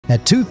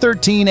At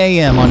 2:13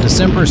 a.m. on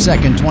December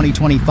 2nd,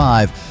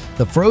 2025,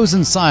 the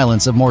frozen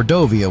silence of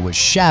Mordovia was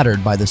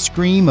shattered by the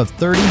scream of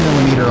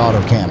 30mm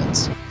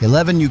autocannons.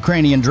 11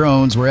 Ukrainian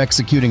drones were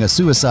executing a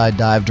suicide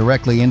dive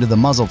directly into the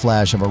muzzle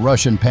flash of a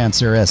Russian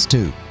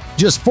Pantsir-S2.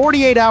 Just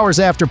 48 hours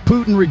after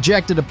Putin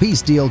rejected a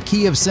peace deal,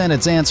 Kyiv sent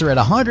its answer at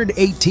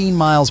 118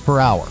 miles per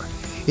hour.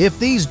 If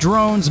these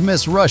drones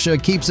miss, Russia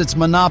keeps its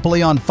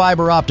monopoly on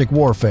fiber-optic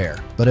warfare.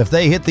 But if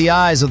they hit the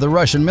eyes of the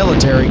Russian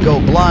military, go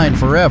blind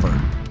forever.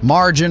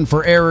 Margin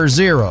for error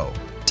 0.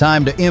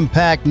 Time to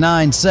impact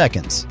 9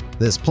 seconds.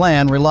 This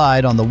plan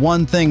relied on the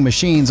one thing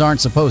machines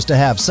aren't supposed to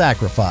have: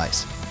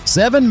 sacrifice.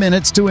 7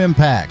 minutes to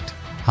impact.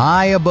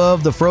 High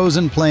above the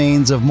frozen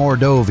plains of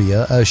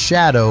Mordovia, a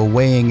shadow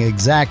weighing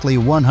exactly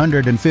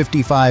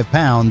 155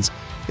 pounds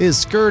is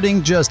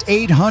skirting just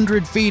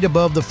 800 feet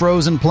above the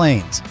frozen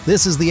plains.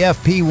 This is the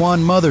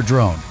FP-1 mother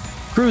drone.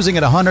 Cruising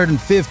at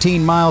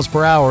 115 miles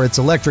per hour, its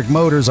electric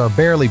motors are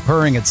barely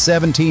purring at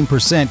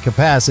 17%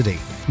 capacity.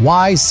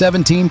 Why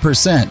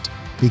 17%?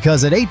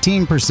 Because at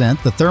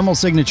 18%, the thermal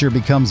signature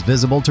becomes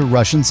visible to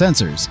Russian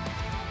sensors.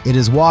 It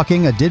is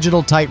walking a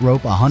digital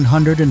tightrope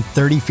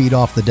 130 feet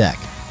off the deck.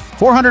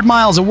 400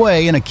 miles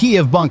away in a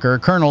Kyiv bunker,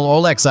 Colonel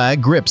Oleksiy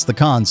grips the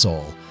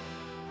console.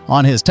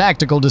 On his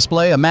tactical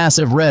display, a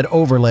massive red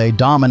overlay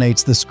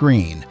dominates the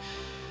screen.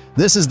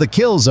 This is the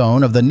kill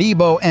zone of the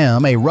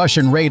Nebo-M, a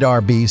Russian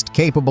radar beast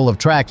capable of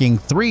tracking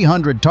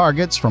 300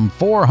 targets from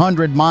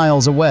 400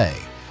 miles away.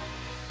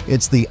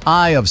 It's the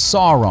Eye of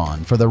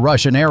Sauron for the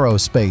Russian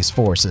aerospace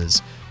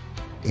forces.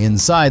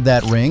 Inside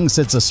that ring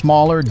sits a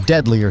smaller,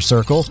 deadlier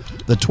circle,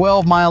 the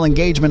 12-mile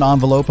engagement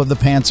envelope of the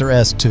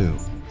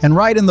Pantsir-S2. And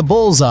right in the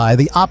bullseye,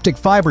 the optic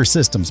fiber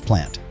systems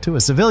plant. To a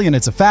civilian,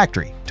 it's a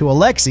factory. To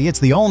Oleksiy, it's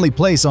the only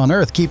place on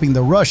Earth keeping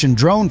the Russian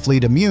drone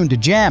fleet immune to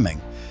jamming.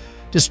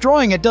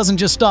 Destroying it doesn't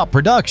just stop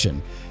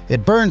production.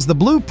 It burns the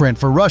blueprint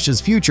for Russia's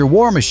future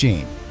war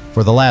machine.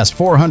 For the last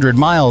 400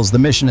 miles, the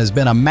mission has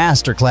been a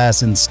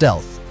masterclass in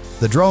stealth.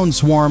 The drone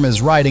swarm is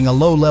riding a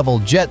low-level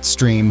jet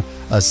stream,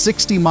 a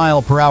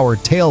 60-mile-per-hour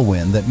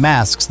tailwind that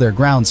masks their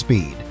ground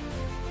speed.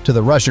 To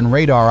the Russian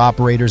radar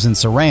operators in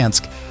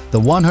Saransk,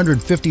 the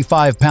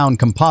 155-pound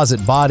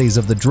composite bodies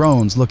of the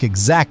drones look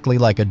exactly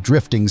like a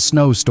drifting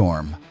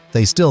snowstorm.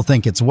 They still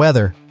think it's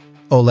weather,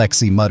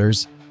 Oleksiy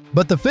mutters.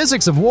 But the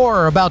physics of war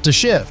are about to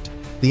shift.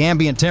 The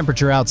ambient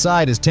temperature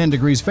outside is 10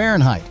 degrees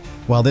Fahrenheit.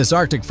 While this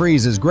Arctic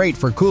freeze is great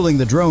for cooling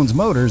the drone's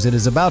motors, it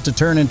is about to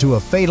turn into a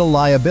fatal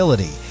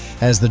liability.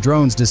 As the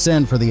drones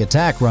descend for the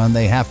attack run,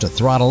 they have to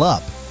throttle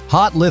up.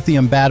 Hot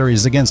lithium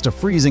batteries against a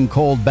freezing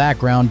cold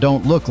background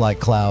don't look like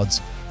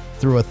clouds.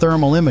 Through a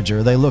thermal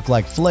imager, they look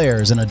like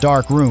flares in a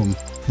dark room.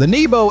 The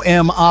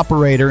Nebo-M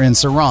operator in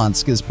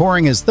Saransk is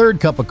pouring his third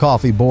cup of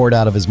coffee bored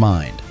out of his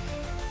mind.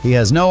 He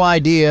has no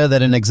idea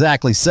that in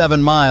exactly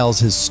 7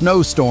 miles, his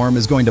snowstorm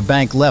is going to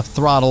bank left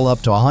throttle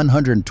up to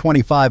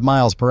 125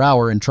 miles per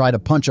hour and try to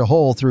punch a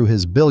hole through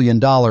his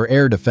billion-dollar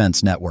air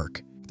defense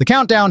network. The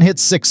countdown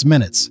hits 6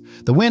 minutes.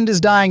 The wind is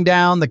dying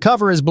down, the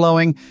cover is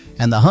blowing,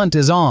 and the hunt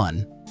is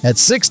on. At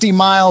 60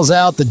 miles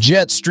out, the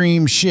jet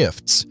stream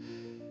shifts.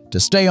 To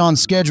stay on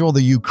schedule,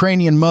 the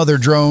Ukrainian mother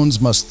drones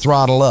must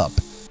throttle up.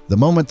 The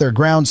moment their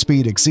ground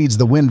speed exceeds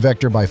the wind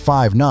vector by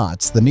 5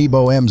 knots, the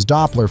Nebo-M's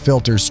Doppler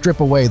filters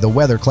strip away the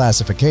weather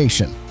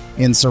classification.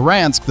 In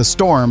Saransk, the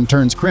storm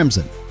turns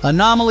crimson.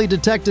 Anomaly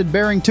detected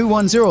bearing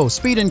 210,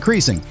 speed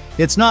increasing.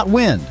 It's not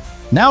wind.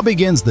 Now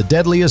begins the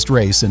deadliest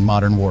race in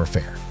modern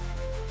warfare.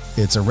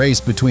 It's a race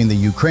between the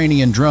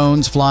Ukrainian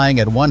drones flying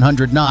at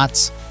 100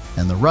 knots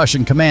and the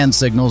Russian command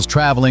signals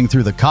traveling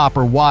through the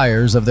copper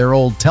wires of their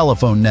old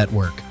telephone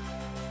network.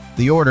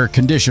 The order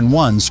Condition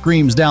 1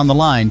 screams down the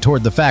line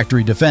toward the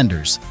factory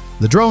defenders.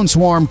 The drone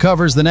swarm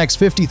covers the next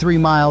 53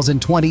 miles in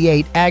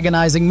 28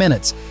 agonizing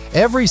minutes.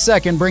 Every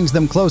second brings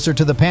them closer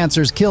to the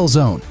Pantsir's kill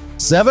zone.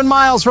 7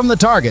 miles from the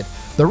target,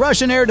 the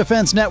Russian air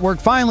defense network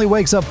finally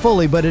wakes up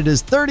fully, but it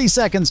is 30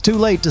 seconds too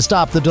late to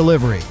stop the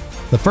delivery.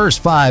 The first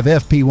 5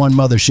 FP-1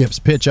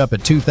 motherships pitch up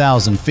at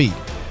 2,000 feet.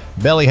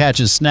 Belly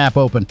hatches snap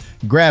open,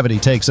 gravity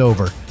takes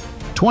over.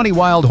 20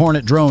 wild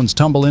Hornet drones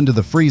tumble into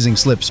the freezing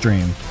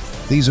slipstream.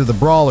 These are the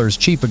brawlers,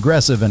 cheap,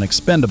 aggressive, and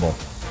expendable.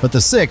 But the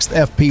 6th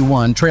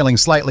FP-1, trailing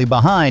slightly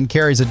behind,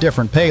 carries a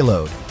different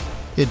payload.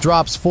 It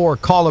drops 4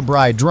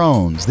 Kolibri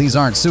drones. These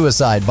aren't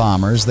suicide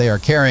bombers. They are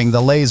carrying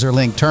the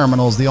laser-linked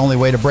terminals, the only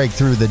way to break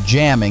through the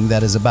jamming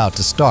that is about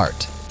to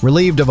start.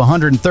 Relieved of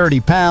 130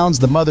 pounds,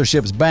 the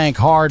motherships bank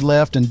hard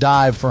left and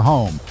dive for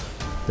home.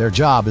 Their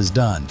job is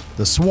done.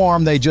 The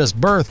swarm they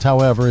just birthed,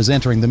 however, is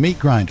entering the meat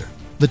grinder.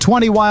 The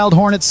 20 wild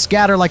Hornets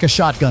scatter like a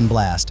shotgun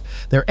blast.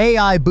 Their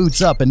AI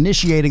boots up,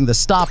 initiating the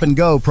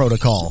stop-and-go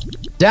protocol.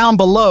 Down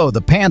below,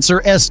 the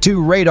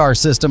Pantsir-S2 radar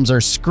systems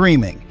are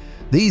screaming.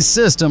 These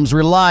systems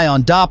rely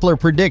on Doppler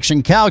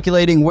prediction,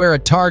 calculating where a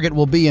target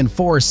will be in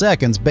 4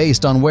 seconds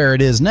based on where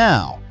it is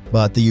now.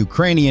 But the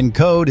Ukrainian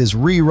code is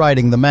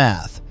rewriting the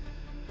math.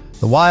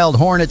 The wild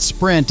Hornets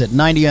sprint at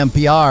 90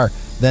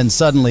 mph, then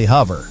suddenly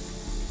hover.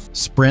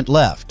 Sprint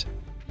left.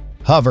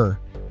 Hover.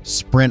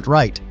 Sprint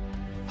right.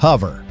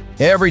 Hover.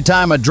 Every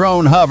time a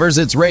drone hovers,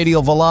 its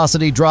radial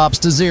velocity drops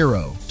to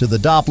zero. To the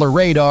Doppler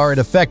radar, it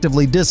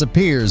effectively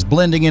disappears,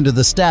 blending into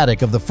the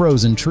static of the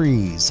frozen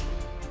trees.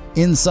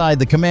 Inside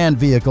the command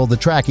vehicle, the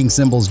tracking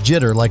symbols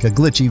jitter like a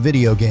glitchy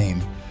video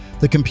game.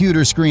 The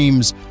computer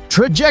screams,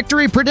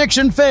 "Trajectory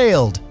prediction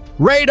failed!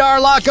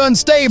 Radar lock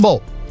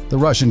unstable!" The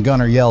Russian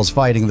gunner yells,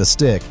 fighting the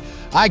stick,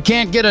 "I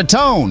can't get a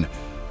tone!"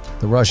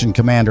 The Russian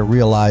commander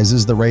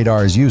realizes the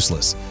radar is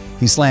useless.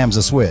 He slams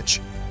a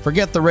switch.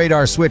 Forget the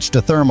radar switch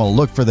to thermal,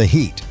 look for the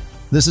heat.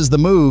 This is the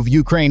move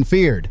Ukraine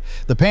feared.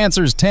 The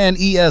Pantsir's 10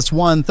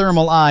 ES-1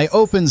 thermal eye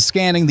opens,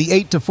 scanning the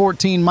 8 to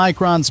 14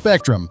 micron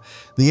spectrum.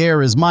 The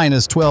air is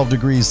minus 12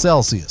 degrees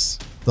Celsius.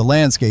 The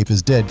landscape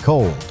is dead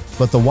cold,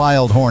 but the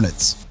wild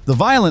Hornets. The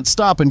violent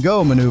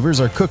stop-and-go maneuvers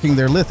are cooking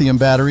their lithium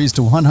batteries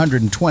to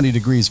 120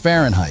 degrees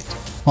Fahrenheit.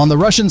 On the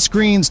Russian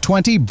screens,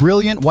 20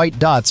 brilliant white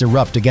dots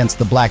erupt against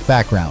the black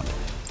background.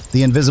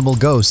 The invisible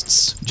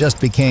ghosts just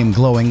became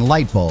glowing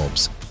light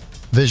bulbs.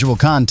 Visual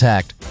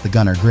contact, the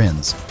gunner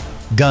grins.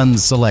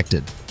 Guns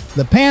selected.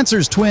 The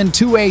Pantsir's twin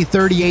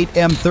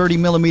 2A38M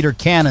 30mm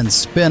cannons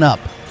spin up.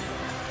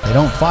 They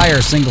don't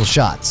fire single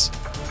shots.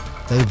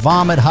 They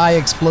vomit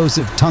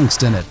high-explosive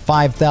tungsten at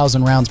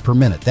 5,000 rounds per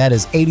minute. That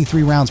is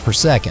 83 rounds per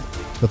second.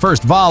 The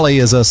first volley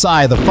is a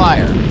scythe of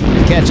fire.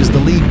 It catches the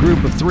lead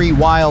group of 3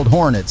 wild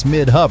Hornets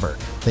mid-hover.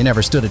 They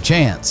never stood a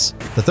chance.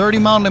 The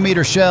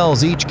 30mm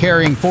shells, each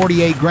carrying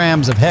 48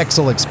 grams of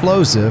hexyl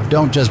explosive,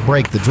 don't just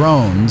break the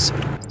drones,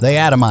 they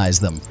atomize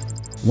them.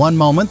 One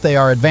moment they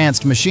are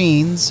advanced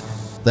machines,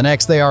 the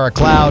next they are a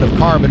cloud of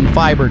carbon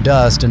fiber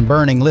dust and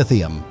burning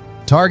lithium.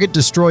 Target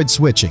destroyed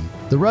switching.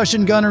 The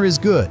Russian gunner is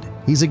good.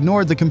 He's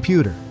ignored the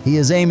computer. He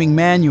is aiming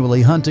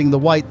manually, hunting the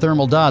white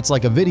thermal dots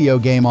like a video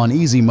game on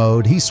easy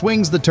mode. He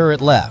swings the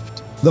turret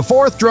left. The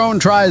 4th drone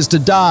tries to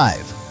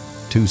dive.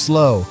 Too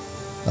slow.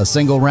 A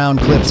single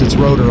round clips its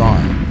rotor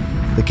arm.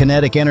 The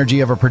kinetic energy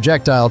of a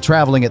projectile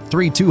traveling at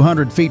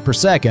 3,200 feet per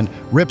second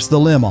rips the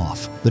limb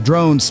off. The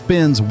drone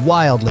spins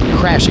wildly,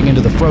 crashing into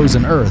the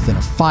frozen earth in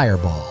a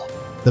fireball.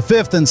 The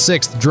 5th and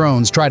 6th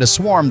drones try to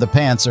swarm the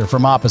Pantsir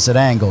from opposite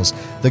angles.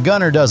 The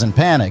gunner doesn't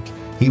panic.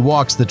 He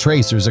walks the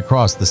tracers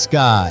across the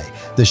sky.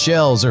 The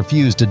shells are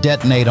fused to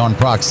detonate on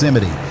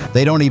proximity.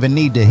 They don't even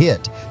need to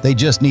hit. They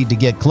just need to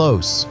get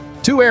close.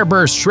 2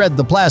 airbursts shred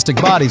the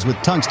plastic bodies with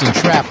tungsten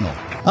shrapnel.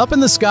 Up in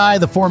the sky,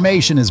 the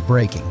formation is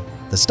breaking.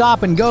 The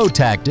stop-and-go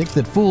tactic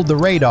that fooled the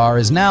radar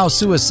is now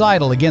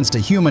suicidal against a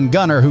human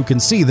gunner who can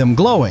see them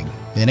glowing.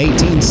 In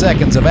 18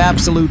 seconds of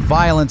absolute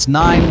violence,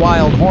 9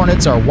 wild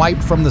Hornets are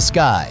wiped from the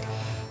sky.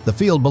 The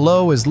field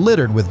below is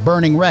littered with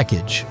burning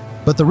wreckage.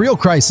 But the real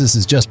crisis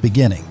is just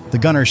beginning. The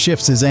gunner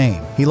shifts his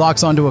aim. He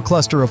locks onto a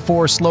cluster of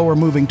 4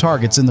 slower-moving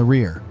targets in the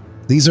rear.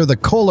 These are the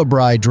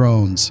Kolibri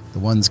drones, the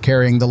ones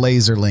carrying the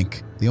laser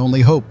link, the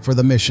only hope for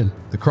the mission.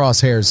 The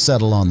crosshairs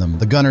settle on them.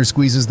 The gunner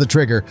squeezes the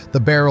trigger. The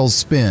barrels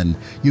spin.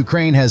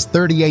 Ukraine has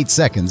 38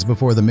 seconds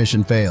before the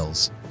mission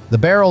fails. The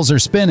barrels are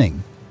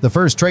spinning. The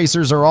first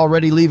tracers are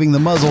already leaving the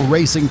muzzle,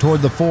 racing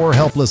toward the 4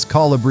 helpless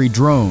Kolibri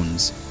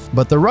drones.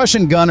 But the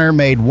Russian gunner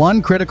made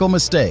one critical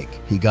mistake.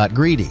 He got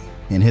greedy.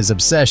 In his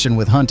obsession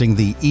with hunting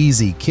the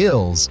easy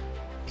kills,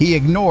 he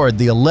ignored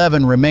the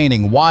 11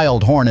 remaining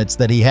wild Hornets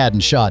that he hadn't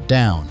shot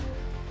down.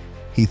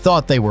 He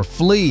thought they were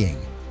fleeing.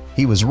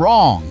 He was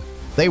wrong.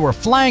 They were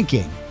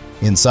flanking.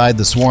 Inside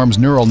the swarm's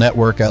neural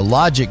network, a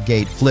logic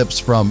gate flips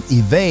from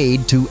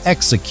evade to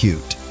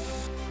execute.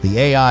 The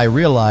AI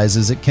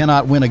realizes it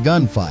cannot win a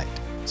gunfight,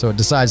 so it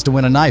decides to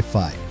win a knife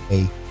fight.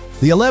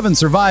 The 11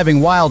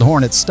 surviving wild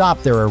Hornets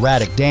stop their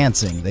erratic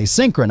dancing. They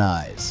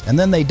synchronize, and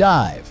then they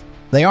dive.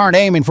 They aren't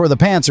aiming for the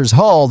Pantsir's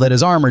hull that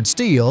is armored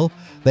steel.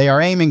 They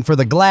are aiming for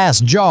the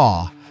glass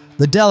jaw.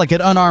 The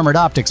delicate unarmored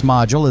optics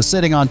module is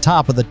sitting on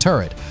top of the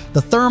turret,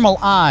 the thermal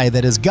eye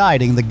that is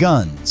guiding the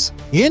guns.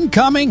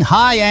 Incoming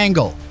high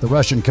angle, the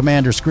Russian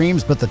commander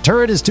screams, but the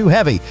turret is too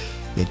heavy.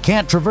 It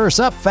can't traverse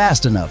up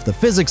fast enough. The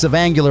physics of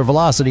angular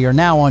velocity are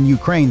now on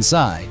Ukraine's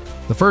side.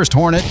 The first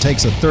Hornet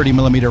takes a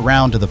 30mm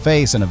round to the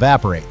face and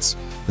evaporates.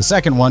 The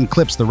second one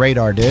clips the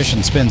radar dish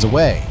and spins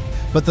away.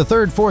 But the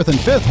 3rd, 4th, and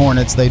 5th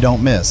Hornets they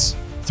don't miss.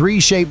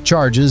 3 shaped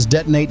charges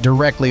detonate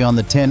directly on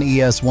the 10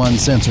 ES-1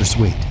 sensor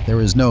suite.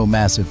 There is no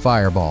massive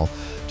fireball,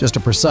 just a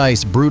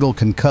precise, brutal,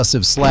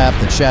 concussive slap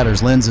that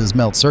shatters lenses,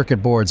 melts circuit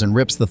boards, and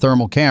rips the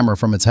thermal camera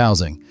from its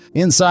housing.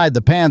 Inside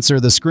the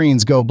Pantsir, the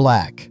screens go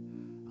black.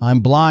 "I'm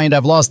blind,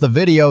 I've lost the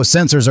video,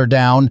 sensors are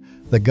down,"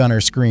 the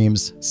gunner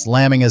screams,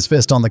 slamming his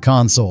fist on the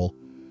console.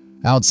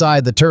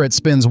 Outside, the turret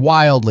spins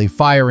wildly,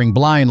 firing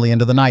blindly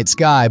into the night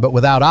sky, but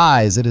without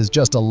eyes, it is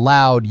just a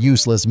loud,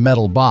 useless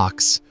metal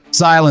box.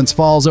 Silence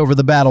falls over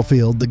the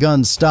battlefield. The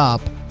guns stop.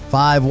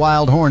 5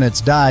 wild Hornets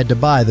died to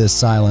buy this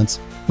silence.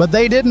 But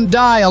they didn't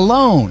die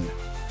alone.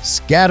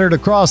 Scattered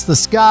across the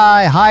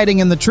sky, hiding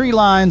in the tree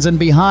lines and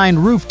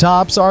behind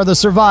rooftops are the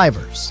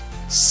survivors.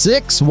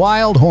 6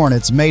 wild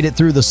Hornets made it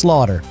through the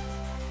slaughter.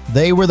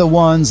 They were the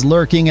ones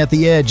lurking at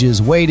the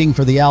edges, waiting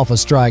for the Alpha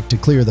strike to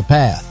clear the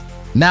path.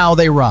 Now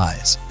they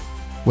rise.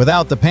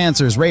 Without the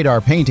Pantsir's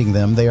radar painting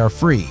them, they are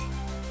free.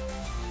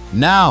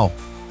 Now,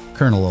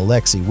 Colonel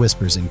Alexei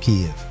whispers in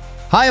Kiev.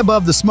 High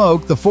above the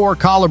smoke, the 4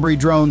 Kolibri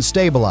drones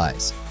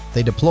stabilize.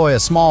 They deploy a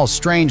small,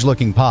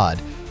 strange-looking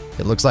pod.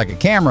 It looks like a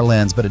camera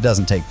lens, but it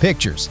doesn't take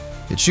pictures.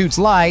 It shoots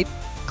light.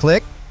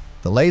 Click.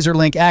 The laser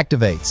link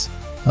activates.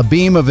 A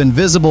beam of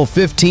invisible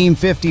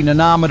 1550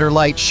 nanometer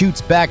light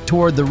shoots back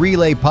toward the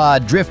relay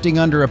pod, drifting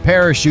under a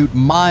parachute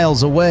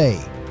miles away.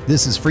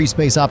 This is free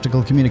space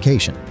optical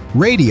communication.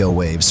 Radio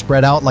waves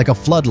spread out like a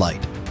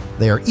floodlight.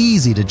 They are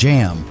easy to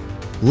jam.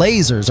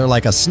 Lasers are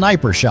like a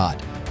sniper shot,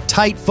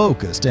 tight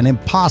focused and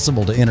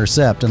impossible to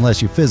intercept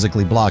unless you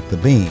physically block the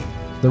beam.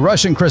 The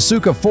Russian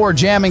Krasuka 4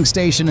 jamming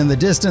station in the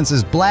distance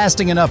is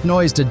blasting enough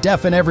noise to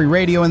deafen every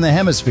radio in the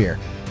hemisphere.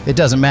 It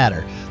doesn't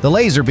matter. The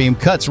laser beam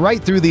cuts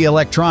right through the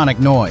electronic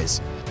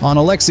noise. On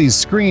Alexei's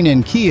screen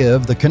in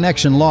Kiev, the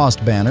connection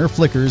lost banner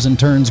flickers and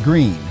turns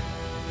green.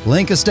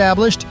 Link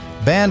established,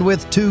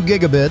 bandwidth 2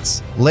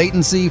 gigabits,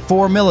 latency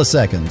 4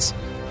 milliseconds.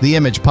 The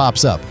image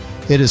pops up.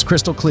 It is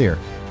crystal clear,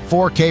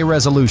 4K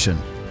resolution.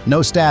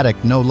 No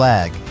static, no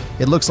lag.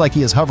 It looks like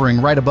he is hovering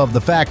right above the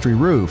factory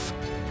roof.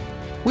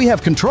 "We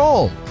have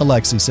control,"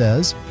 Alexei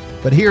says.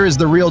 But here is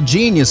the real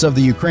genius of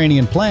the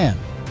Ukrainian plan.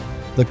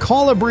 The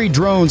Kolibri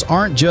drones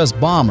aren't just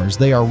bombers,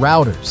 they are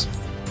routers.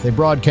 They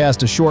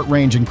broadcast a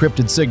short-range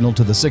encrypted signal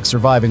to the 6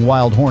 surviving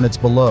Wild Hornets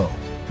below.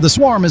 The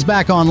swarm is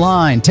back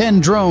online, 10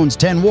 drones,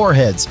 10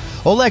 warheads.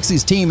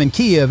 Alexei's team in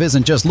Kiev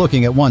isn't just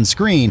looking at one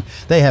screen,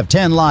 they have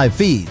 10 live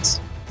feeds.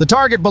 The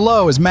target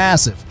below is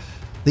massive.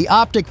 The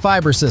optic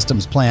fiber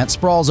systems plant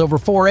sprawls over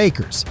 4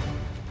 acres.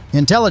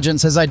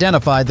 Intelligence has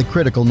identified the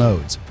critical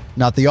nodes.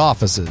 Not the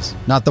offices,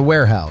 not the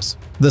warehouse.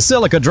 The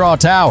Silica draw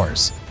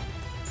towers.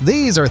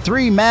 These are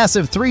 3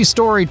 massive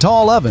 3-story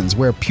tall ovens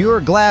where pure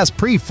glass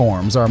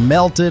preforms are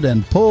melted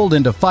and pulled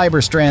into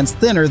fiber strands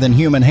thinner than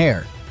human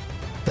hair.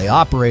 They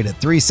operate at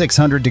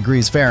 3600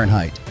 degrees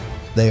Fahrenheit.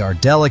 They are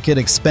delicate,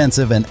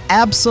 expensive, and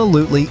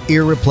absolutely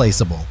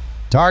irreplaceable.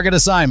 Target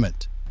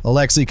assignment.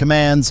 Alexei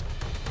commands,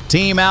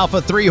 Team Alpha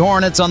 3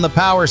 Hornets on the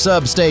power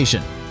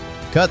substation.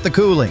 Cut the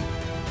cooling.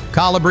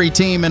 Kolibri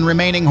team and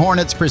remaining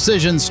Hornets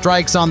precision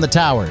strikes on the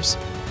towers.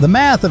 The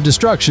math of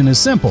destruction is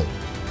simple.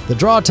 The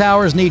draw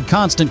towers need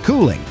constant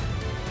cooling.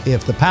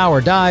 If the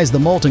power dies, the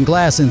molten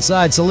glass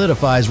inside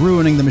solidifies,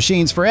 ruining the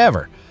machines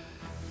forever.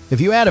 If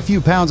you add a few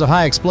pounds of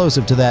high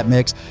explosive to that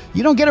mix,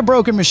 you don't get a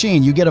broken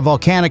machine, you get a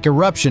volcanic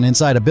eruption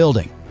inside a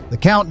building. The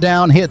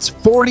countdown hits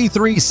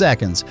 43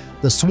 seconds.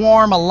 The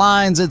swarm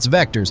aligns its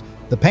vectors.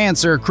 The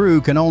Pantsir crew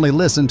can only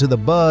listen to the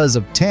buzz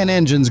of 10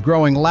 engines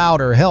growing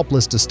louder,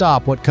 helpless to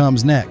stop what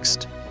comes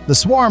next. The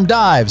swarm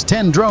dives,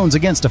 10 drones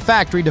against a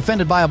factory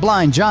defended by a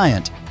blind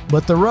giant.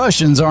 But the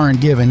Russians aren't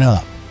giving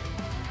up.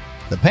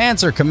 The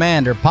Pantsir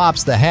commander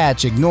pops the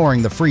hatch,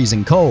 ignoring the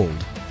freezing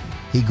cold.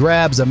 He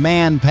grabs a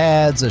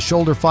man-pads, a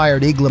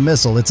shoulder-fired Igla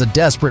missile. It's a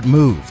desperate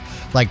move,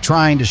 like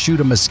trying to shoot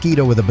a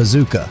mosquito with a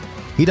bazooka.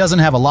 He doesn't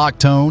have a locked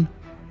tone.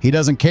 He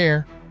doesn't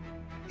care.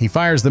 He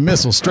fires the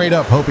missile straight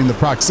up, hoping the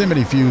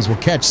proximity fuse will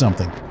catch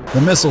something. The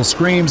missile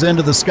screams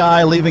into the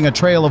sky, leaving a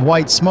trail of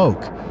white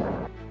smoke.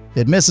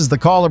 It misses the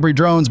Kolibri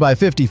drones by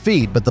 50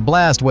 feet, but the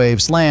blast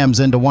wave slams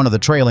into one of the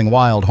trailing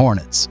Wild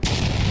Hornets.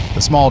 The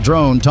small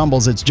drone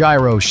tumbles its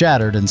gyro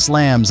shattered and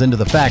slams into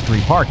the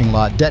factory parking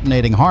lot,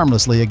 detonating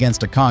harmlessly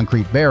against a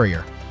concrete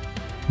barrier.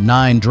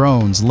 9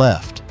 drones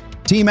left.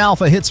 Team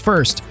Alpha hits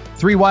first.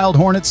 3 Wild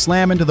Hornets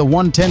slam into the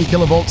 110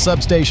 kilovolt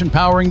substation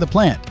powering the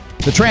plant.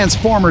 The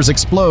transformers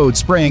explode,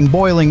 spraying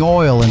boiling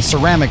oil and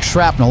ceramic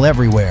shrapnel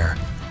everywhere.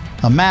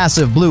 A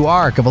massive blue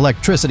arc of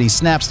electricity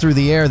snaps through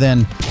the air,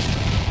 then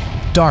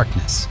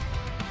darkness.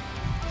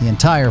 The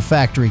entire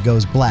factory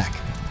goes black.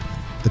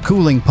 The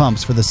cooling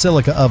pumps for the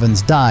silica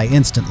ovens die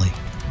instantly.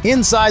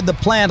 Inside, the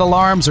plant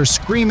alarms are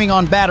screaming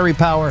on battery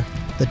power.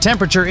 The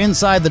temperature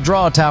inside the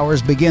draw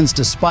towers begins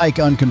to spike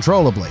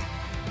uncontrollably.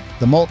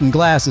 The molten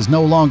glass is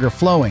no longer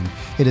flowing.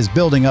 It is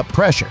building up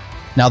pressure.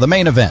 Now the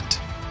main event.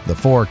 The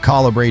 4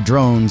 Kolibri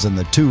drones and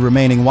the 2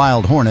 remaining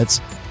Wild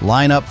Hornets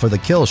line up for the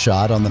kill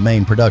shot on the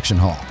main production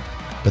hall.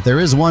 But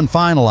there is one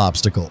final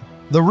obstacle.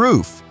 The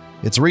roof.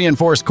 It's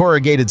reinforced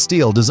corrugated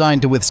steel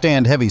designed to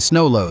withstand heavy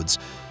snow loads.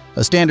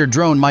 A standard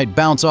drone might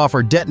bounce off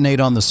or detonate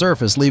on the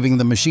surface, leaving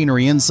the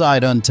machinery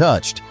inside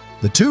untouched.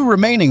 The 2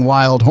 remaining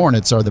Wild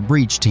Hornets are the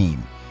breach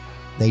team.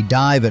 They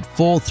dive at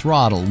full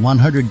throttle,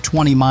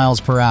 120 miles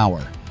per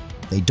hour.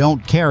 They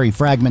don't carry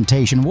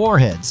fragmentation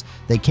warheads.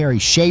 They carry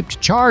shaped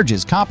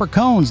charges, copper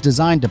cones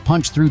designed to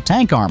punch through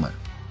tank armor.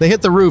 They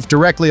hit the roof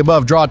directly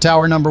above draw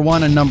tower number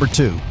 1 and number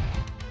 2.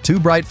 2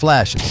 bright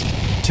flashes.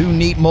 2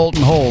 neat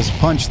molten holes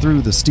punch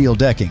through the steel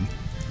decking.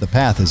 The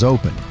path is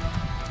open.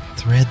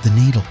 Thread the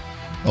needle,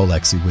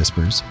 Alexei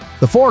whispers.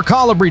 The 4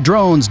 Kolibri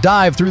drones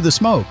dive through the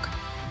smoke.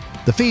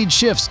 The feed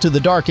shifts to the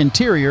dark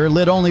interior,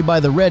 lit only by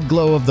the red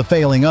glow of the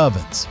failing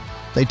ovens.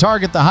 They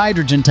target the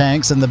hydrogen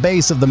tanks and the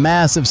base of the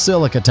massive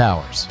silica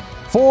towers.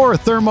 4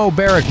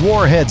 thermobaric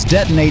warheads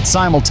detonate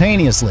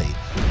simultaneously.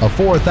 A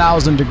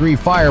 4,000-degree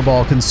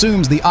fireball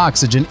consumes the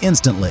oxygen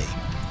instantly.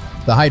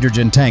 The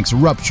hydrogen tanks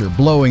rupture,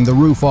 blowing the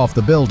roof off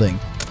the building.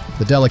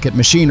 The delicate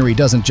machinery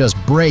doesn't just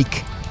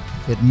break,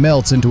 it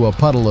melts into a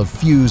puddle of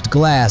fused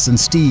glass and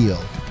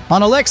steel.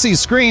 On Alexei's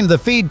screen, the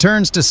feed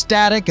turns to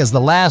static as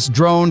the last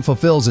drone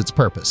fulfills its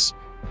purpose.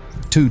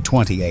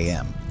 2:20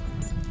 a.m.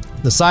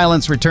 The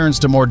silence returns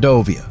to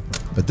Mordovia,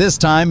 but this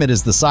time it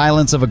is the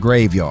silence of a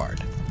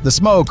graveyard. The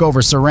smoke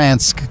over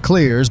Saransk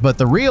clears, but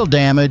the real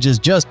damage has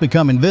just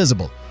become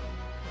invisible.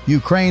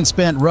 Ukraine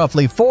spent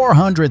roughly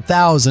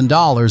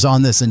 $400,000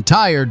 on this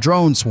entire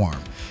drone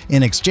swarm.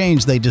 In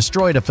exchange, they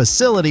destroyed a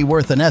facility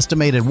worth an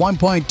estimated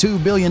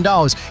 $1.2 billion.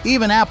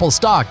 Even Apple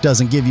stock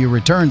doesn't give you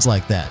returns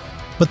like that.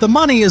 But the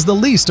money is the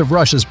least of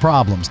Russia's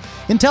problems.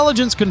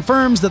 Intelligence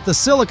confirms that the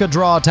Silica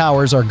draw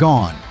towers are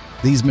gone.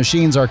 These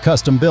machines are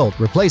custom-built.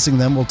 Replacing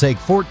them will take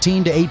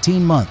 14 to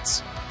 18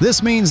 months.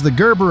 This means the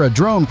Gerbera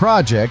drone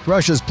project,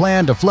 Russia's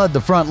plan to flood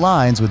the front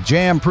lines with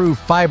jam-proof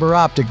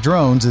fiber-optic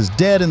drones, is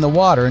dead in the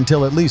water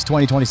until at least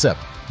 2027.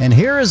 And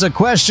here is a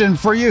question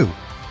for you.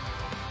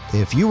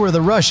 If you were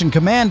the Russian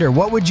commander,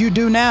 what would you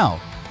do now?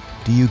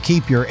 Do you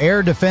keep your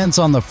air defense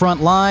on the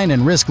front line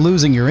and risk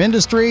losing your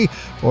industry,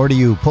 or do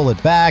you pull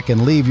it back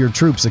and leave your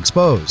troops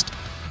exposed?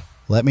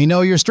 Let me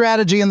know your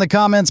strategy in the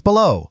comments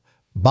below.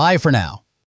 Bye for now.